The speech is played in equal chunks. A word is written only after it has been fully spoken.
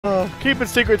Keeping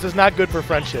secrets is not good for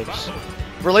friendships.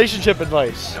 Relationship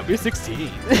advice. Number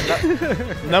 16.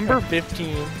 Number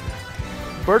 15.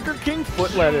 Burger King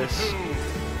foot lettuce.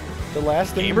 The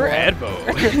last thing Gamer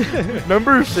Adbo.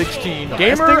 Number 16. The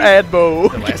Gamer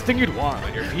Adbo. The last thing you'd want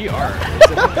on your PR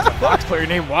is a box player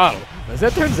named Waddle. As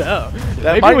that turns out,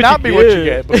 That might not be what you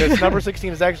get, because number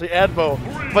 16 is actually Adbo.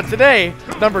 But today,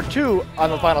 number 2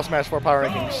 on the final Smash 4 Power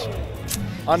Rankings.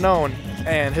 Unknown.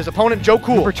 And his opponent, Joe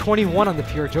Cool. Number 21 on the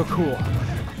PR, Joe Cool.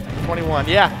 21,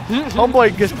 yeah.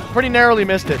 Homeboy just pretty narrowly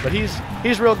missed it, but he's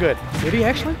real good. Did he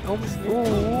actually? Almost.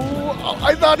 Ooh,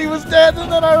 I thought he was dead,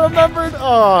 and then I remembered.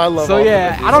 Oh, I love. So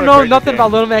yeah, I don't know nothing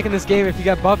about Little Mac in this game. If he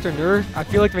got buffed or nerfed, I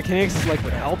feel like the mechanics like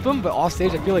would help him, but off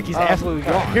stage, I feel like he's absolutely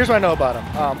gone. Here's what I know about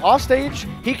him. Off stage,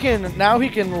 he can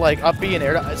like up B and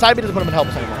air. Side B doesn't put him in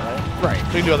helpless anymore, right? Right.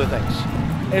 So he can do other things.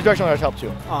 And his directional airs help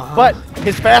too. But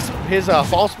his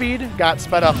fall speed got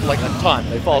sped up like a ton.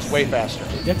 He falls way faster.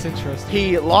 That's interesting.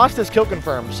 He lost his kill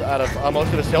confirms out of most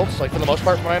of his tilts, like for the most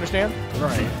part, from what I understand.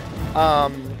 Right.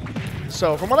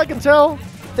 So from what I can tell,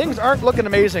 things aren't looking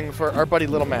amazing for our buddy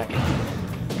Little Mac.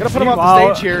 Gonna put him off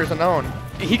the stage here as unknown.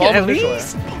 He can at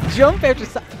least jump after.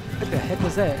 What the heck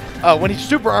was that? When he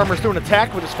super armors through an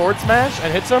attack with his forward smash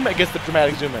and hits him, it gets the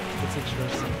dramatic zoom in. That's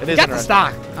interesting. It is got the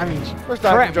stock. I mean, first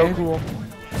time from Joe Cool.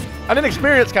 An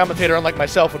inexperienced commentator, unlike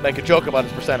myself, would make a joke about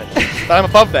his percentage, but I'm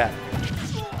above that.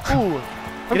 Ooh.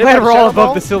 I'm glad we're all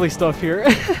above the silly stuff here.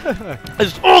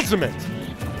 It's ultimate.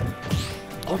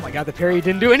 Oh my god, the parry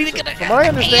didn't do anything. From what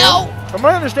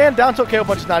I understand, down tilt KO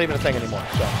punch is not even a thing anymore.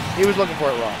 So he was looking for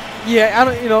it wrong. Yeah, I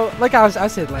don't. You know, like I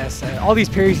said last set, all these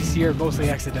parries you see are mostly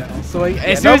accidental. So like,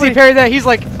 as soon as he parried that, he's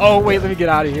like, oh wait, let me get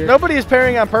out of here. Nobody is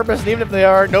parrying on purpose, and even if they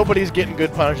are, nobody's getting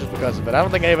good punishes because of it. I don't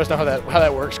think any of us know how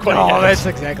that works quite yet. Oh, that's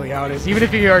exactly how it is. Even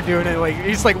if you are doing it, like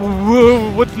he's like,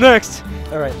 whoa, what's next?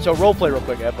 All right, so role play real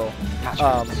quick, Epo.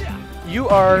 You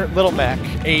are Little Mac,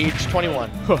 age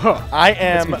 21. I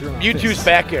am Mewtwo's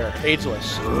back air,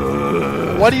 ageless.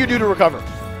 What do you do to recover?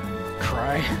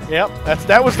 Cry. Yep,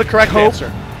 that was the correct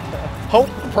answer. Hope,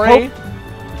 pray.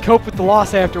 Cope with the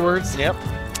loss afterwards. Yep.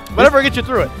 Whatever gets you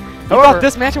through it. However,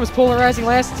 this matchup was polarizing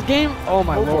last game. Oh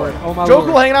my lord. Oh my lord. Joe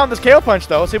Cool hanging out with this KO punch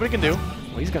though. See what he can do.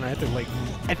 Well, he's gonna have to like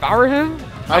devour him.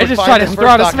 I just tried to throw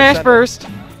out a smash burst.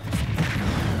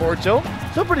 Forward tilt.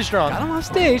 Still pretty strong. Got him off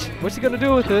stage. What's he gonna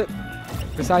do with it?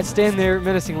 Besides stand there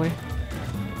menacingly.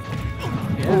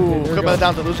 Yeah, ooh, could put it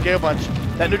down to loose KO punch.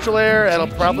 That neutral air, that'll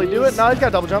probably do it. No, he's got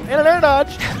a double jump and an air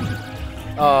dodge.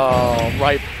 Oh,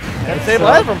 right. And disable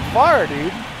that from far,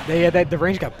 dude. Yeah, the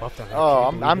range got buffed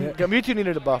on that. Mewtwo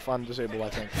needed a buff on disable, I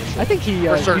think. I think he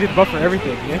needed a buff for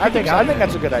everything. Yeah, I think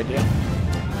that's a good idea.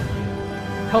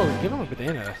 Hell, give him a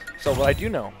banana. So what I do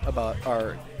know about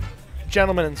our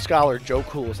gentleman and scholar Joe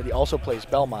Cool is that he also plays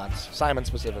Belmonts, Simon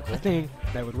specifically. I think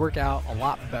that would work out a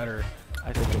lot better.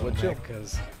 I think it would too,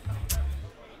 because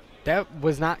that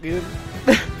was not good.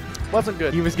 Wasn't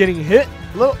good. He was getting hit.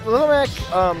 Little Mac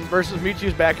versus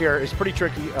Mewtwo's back air is pretty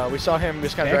tricky. We saw him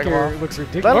just kind of drag him off. Looks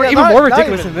ridiculous. Or even more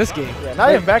ridiculous in this game. Yeah,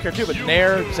 not even back air too, but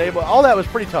nair, disable, all that was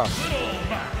pretty tough.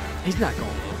 He's not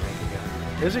going.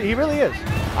 Is he? He really is.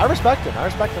 I respect him. I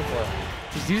respect him for it.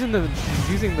 He's using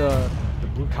the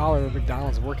blue collar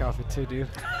McDonald's work outfit too, dude.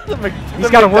 He's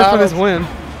got to work for this win.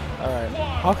 All right.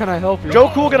 How can I help you?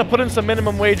 Joe Cool gonna put in some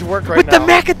minimum wage work right now. With the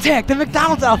Mac attack, the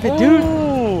McDonald's outfit, dude.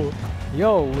 Ooh.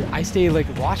 Yo, I stay like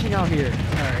watching out here.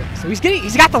 All right, so he's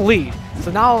got the lead. So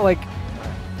now like,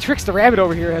 Tricks the Rabbit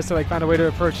over here has to like find a way to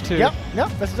approach too. Yep,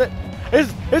 this is it.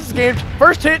 This is game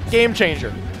first hit game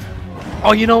changer.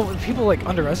 Oh, you know, people like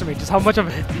underestimate just how much of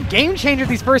a game changer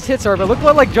these first hits are. But look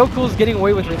what like Joe Cool's getting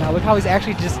away with right now. Look how he's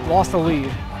actually just lost the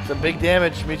lead. Some big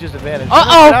damage, Mewtwo's advantage.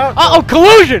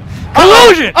 Collusion!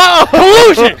 Collusion!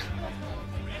 Collusion!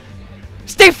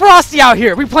 Stay frosty out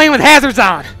here. We playing with hazards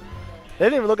on. They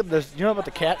didn't even look at this. You know about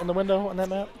the cat in the window on that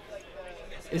map?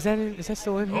 Is that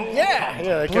still in here?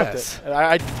 Yeah, they kept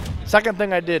it. Second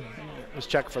thing I did was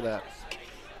check for that.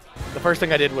 The first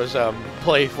thing I did was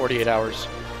play 48 hours.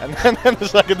 And then the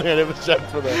second thing I did was check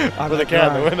for the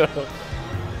cat in the window.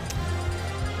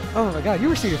 Oh my god, you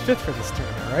were seeded 5th for this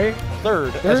tournament, right?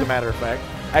 Third, as a matter of fact.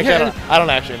 Actually, I don't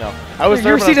actually know. I was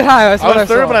you were seeded high. That's what I was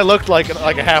third when I looked like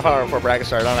a half hour before bracket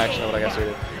started. I don't actually know what I got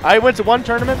seeded. I went to one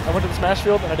tournament. I went to the Smash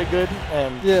Field and I did good.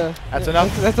 And that's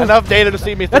enough data to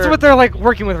see me third. That's what they're like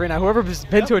working with right now. Whoever's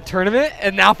been to a tournament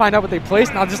and now find out what they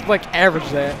placed, and I'll just like average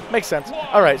that. Makes sense.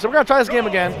 All right, so we're gonna try this game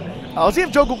again. Let's see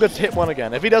if Joe Cool gets hit one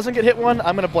again. If he doesn't get hit one,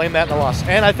 I'm gonna blame that in a loss.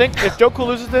 And I think if Joe Cool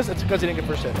loses this, it's because he didn't get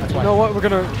first hit. That's why. You know what? We're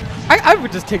gonna. I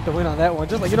would just take the win on that one.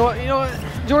 Just like you know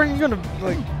what, Jordan, you're gonna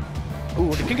like. Ooh,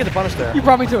 you can get the punish there. You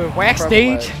brought me to a wax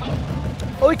stage.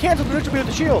 Oh, he canceled the neutral beat with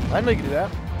the shield. I know you can do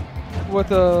that. With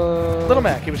the Little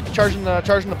Mac, he was charging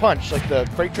the punch, like the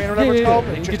freight train or whatever it's called.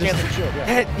 And he just canceled the shield.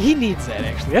 Yeah. He needs that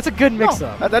actually. That's a good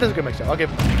mix-up. That is a good mix-up. I'll give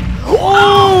him.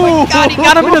 Oh my God! He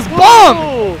got him in his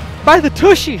bum by the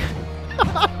tushy.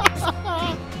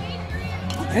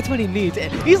 That's what he needs.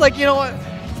 And he's like, you know what?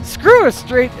 Screw a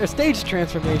stage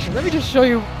transformation. Let me just show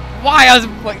you why I was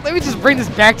like. Let me just bring this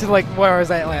back to like where I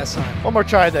was at last time. One more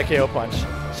try at that KO punch.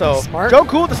 So, smart. Joe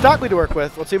Cool, the stock lead to work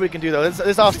with. Let's see what we can do, though.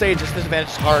 This offstage, this disadvantage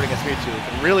is hard against Mewtwo.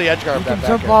 You can really edge guard that back.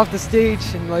 Jump off the stage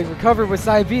and like recover with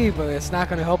side B, but it's not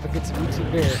going to help against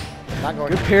Mewtwo Bear. Not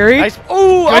going Good parry. Nice.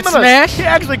 Ooh, good smash. He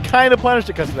actually kind of punished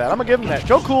it because of that. I'm going to give him that.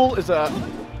 Joe Cool is a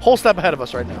whole step ahead of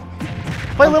us right now.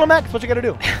 Play Little Mac. That's what you got to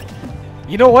do.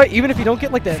 You know what? Even if you don't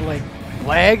get like that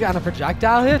lag on a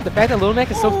projectile hit, the fact that Little Mac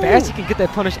is so fast, he can get that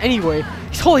punish anyway.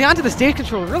 He's holding on to the stage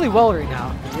controller really well right now.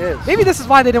 He is. Maybe this is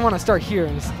why they didn't want to start here.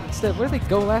 Instead, where did they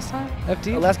go last time? FD?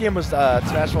 The last game was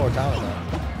Smash 4 or Town.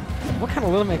 What kind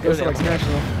of Little Mac goes to like Smash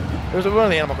 4? It was one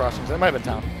of the Animal Crossings. It might have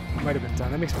been Town. Might have been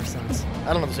Town. That makes more sense.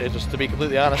 I don't know what to say, just to be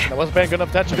completely honest. I wasn't paying good enough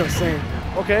attention. I'm saying.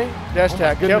 Okay, dash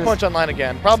attack. KO punch online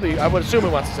again. Probably, I would assume he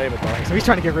wants to save it, though. So he's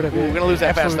trying to get rid of it. We're going to lose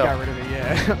that fast, though. Got rid of it,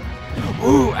 yeah.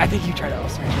 Ooh, I think he tried to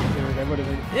smash it. That would have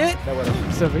been it. That would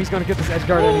have. So he's going to get this edge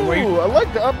guard anyway. Ooh, I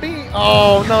like the up B.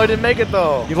 Oh, no, he didn't make it,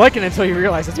 though. You like it until you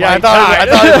realize it's I thought he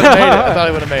would have made it. I thought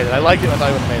he would have made it. I liked it. I thought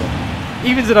he would have made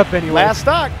it. Evens it up anyway. Last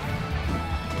stock.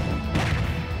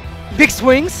 Big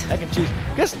swings. I can choose.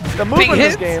 Guess the movement in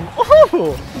this game.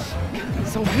 Ooh.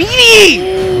 So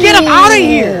meaty. Get him out of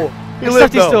here. He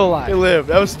lived, he's still alive. He lived.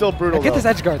 That was still brutal. Get this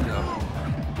edge guard though.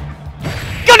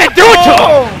 Gonna do it to him.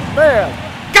 Oh man.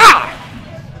 God.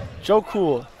 Joe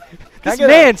Cool. This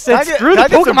man said screw the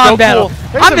Pokemon battle.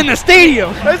 I'm in the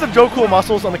stadium. Can I have some Joe Cool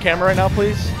muscles on the camera right now,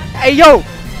 please? Hey yo.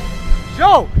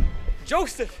 Joe.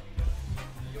 Joseph.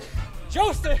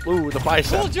 Joseph. Ooh, the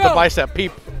bicep. Cool The bicep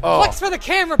peep. Oh. Flex for the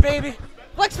camera, baby.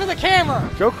 Flex for the camera.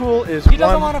 Joe Cool is he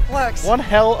doesn't want to flex. One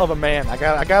hell of a man. I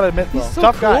gotta admit though. He's so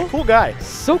Tough cool. guy. Cool guy.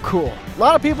 So cool. A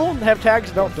lot of people have tags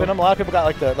that don't fit them. A lot of people got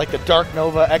like the Dark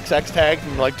Nova XX tag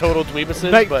from like Total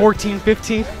Dweebuses. Night 14,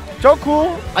 15. Joe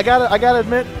Cool, I gotta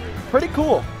admit, pretty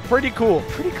cool. Pretty cool.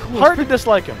 Pretty cool. Hard to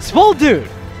dislike him. Swole dude.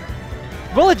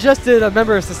 Well-adjusted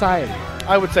member of society.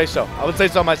 I would say so. I would say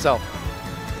so myself.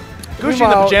 Gooshi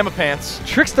in the pajama pants.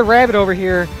 Tricks the rabbit over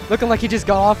here, looking like he just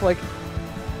got off like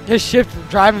his shift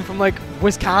driving from like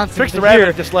Wisconsin. Tricks the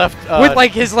rabbit just left with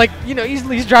like his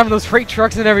he's driving those freight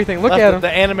trucks and everything. Look at him. The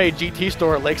anime GT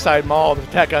store at Lakeside Mall, the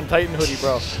Attack on Titan hoodie,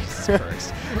 bro.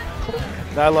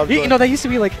 I love you know, that used to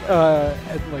be like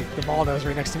at like the mall that was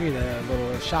right next to me, the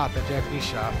little shop, that Japanese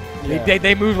shop. Yeah.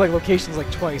 They moved like locations like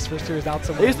twice. First it was out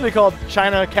somewhere. It used to be called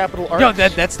China Capital Arts. No,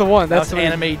 that's the one. That's the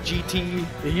anime GT.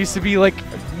 It used to be like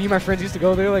me and my friends used to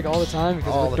go there like all the time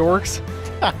because we're dorks.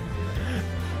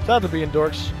 Shout out to being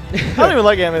dorks. I don't even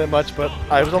like anime that much, but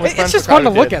I was only friends. It's just fun to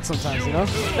look at sometimes, you know.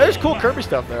 There's cool Kirby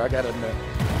stuff there, I gotta admit.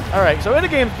 All right, so into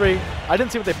game 3, I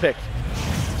didn't see what they picked,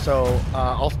 so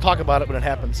I'll talk about it when it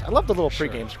happens. I love the little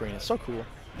pre-game screen; it's so cool.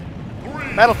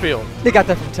 Battlefield. They got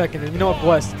that from Tekken, and you know what,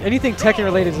 Blessed? Anything Tekken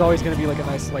related is always going to be like a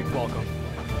nice welcome.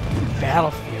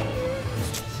 Battlefield.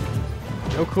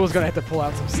 Joe Cool's going to have to pull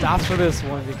out some stops for this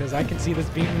one because I can see this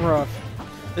being rough.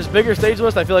 This bigger stage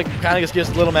list, I feel like kind of just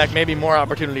gives Little Mac maybe more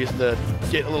opportunities to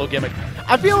get a little gimmick.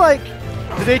 I feel like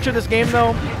the nature of this game,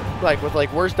 though, like with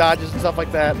like worse dodges and stuff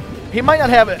like that, he might not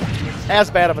have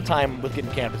as bad of a time with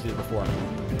getting camped as he did before.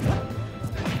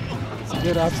 It's a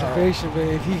good observation, but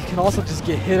if he can also just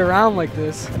get hit around like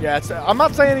this. Yeah, I'm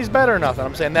not saying he's better or nothing.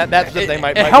 I'm saying that's just they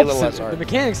might be a helps little less hard. The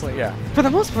mechanics, like, yeah. For the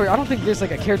most part, I don't think there's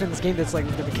like a character in this game that's like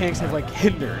the mechanics have like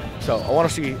hindered. So I want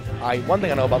to see. One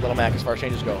thing I know about Little Mac as far as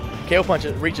changes go, KO punch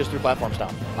reaches through platform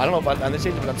stomp. I don't know about on this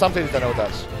stage, but on some stages I know it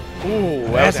does.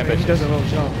 Ooh, that's ambitious. He does a little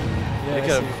jump. Yeah, he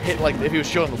could have hit like if he was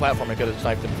showing the platform, he could have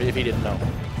sniped him if he didn't know.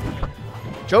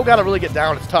 Joe got to really get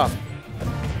down. It's tough.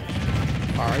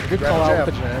 All right, good call out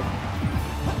with the jab.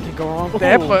 Can't go wrong with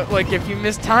that, but like if you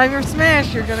miss time or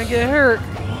smash, you're gonna get hurt.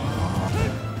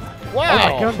 Wow! Oh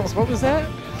my goodness, what was that?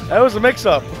 That was a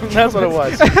mix-up. That's what it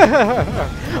was.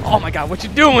 Oh my God, what you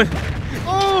doing?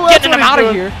 Oh, getting him out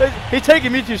of here. He's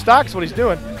taking Mewtwo stocks. What he's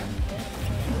doing.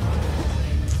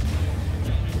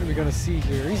 What are we gonna see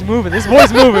here? He's moving. This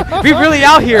boy's moving. We're really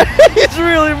out here. He's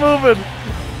really moving.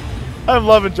 I'm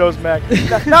loving Joe's Mac.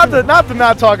 not to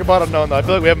not talk about Unknown, though. I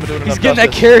feel like we haven't been doing enough He's getting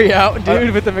justice. that carry out,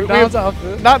 dude, with the McDonald's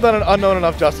outfit. Not done Unknown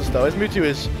enough justice, though. His Mewtwo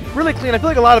is really clean. I feel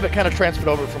like a lot of it kind of transferred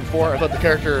over from 4. I thought the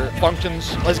character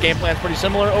functions, his game plan's pretty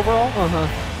similar overall.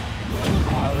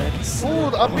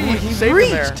 Ooh, the up B. He saved him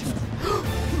there.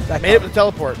 Made it with the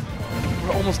teleport.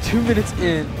 We're almost 2 minutes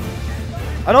in.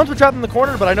 Unknown's been trapped in the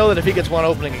corner, but I know that if he gets one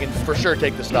opening, he can for sure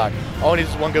take the stock. All he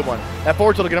needs is one good one. That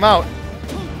forward tilt to get him out.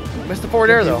 Missed the forward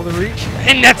air, though. Able to reach.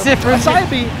 And that's it for him. Side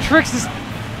B. Tricks his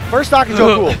first stock is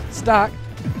Joe Cool. Stock.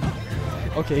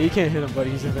 Okay, you can't hit him,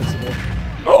 buddy. He's invincible.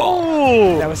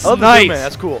 Oh! That was nice. nice.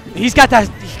 That's cool. He's got that.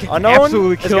 He can Unknown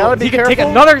absolutely kill. He can take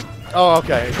careful. another. Oh,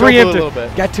 okay. Preemptive. A little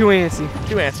bit. Got too antsy.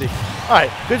 Too antsy. All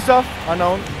right, good stuff.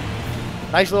 Unknown.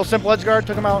 Nice little simple edge guard.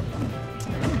 Took him out.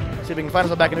 See if we can find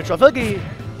himself back in neutral. I feel like he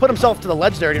put himself to the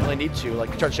ledge there. He didn't really need to.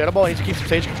 Like, charge Shadow Ball. He needs to keep some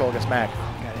stage control against Mac.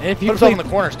 If put himself in the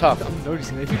corner is tough. I'm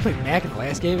noticing that if you play Mac in the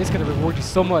last game, it's going to reward you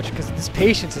so much because this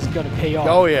patience is going to pay off.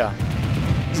 Oh, yeah.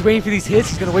 He's waiting for these hits.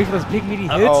 He's going to wait for those big, meaty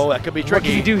hits. Oh, that could be tricky. What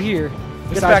can you do here?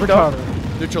 Gets back up.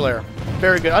 Neutral air.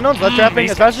 Very good. Unknown's ledge trapping,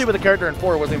 especially with a character in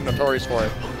 4, wasn't even notorious for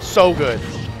it. So good.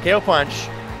 KO punch.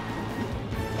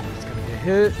 It's going to get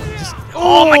hit. Just,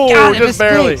 oh, my God. Just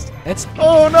barely. That's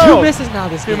oh, no. 2 misses now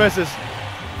this game. 2 misses.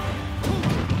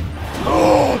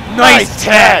 Oh, nice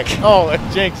tech. Oh,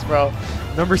 that jinx, bro.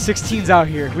 Number 16's out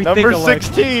here. We Number think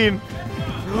 16.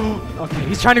 Okay,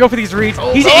 he's trying to go for these reads.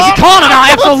 Oh, he's calling him out,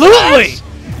 absolutely.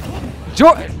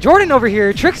 Jordan over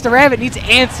here, Tricks the Rabbit, needs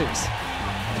answers.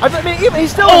 I mean, even,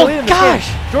 he's still leading the game.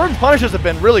 Jordan's punishes have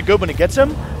been really good when he gets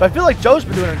him, but I feel like Joe's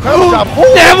been doing an incredible job.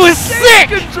 That was sick!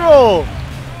 Control.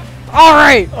 All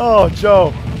right. Oh,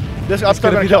 Joe. This up's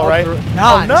going to kill, right?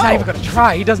 Nah, oh, no. He's not even going to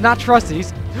try. He does not trust it.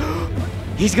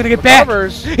 He's going to get back.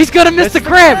 Recovers. He's going to miss the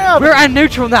grab. We're on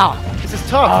neutral now. This is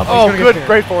tough. Oh, good.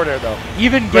 Great forward air, though.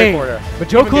 Even game. But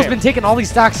Joe Cool's been taking all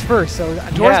these stocks first, so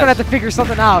Jordan's going to have to figure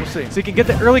something out so he can get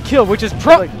the early kill, which is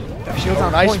pro. Shield's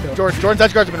on nice. Point, though. Jordan's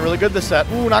edge guards have been really good this set.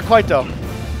 Ooh, not quite, though.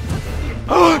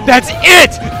 That's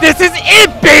it! This is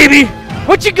it, baby!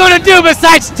 What you gonna do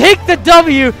besides take the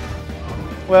W?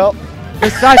 Well,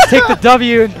 besides take the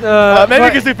W, maybe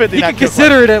you can do 50. You can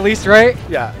consider it at least, right?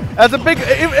 Yeah, that's a big.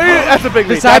 That's a big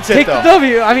lead. Besides take the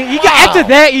W. I mean, after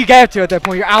that, you have to at that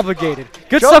point. You're obligated.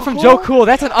 Good stuff from Joe Cool.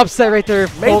 That's an upset right there.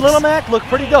 Made Little Mac look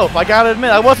pretty dope. I gotta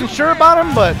admit, I wasn't sure about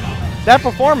him, but that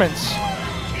performance,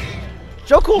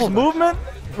 Joe Cool's movement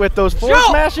with those forward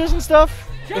smashes and stuff,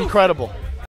 incredible.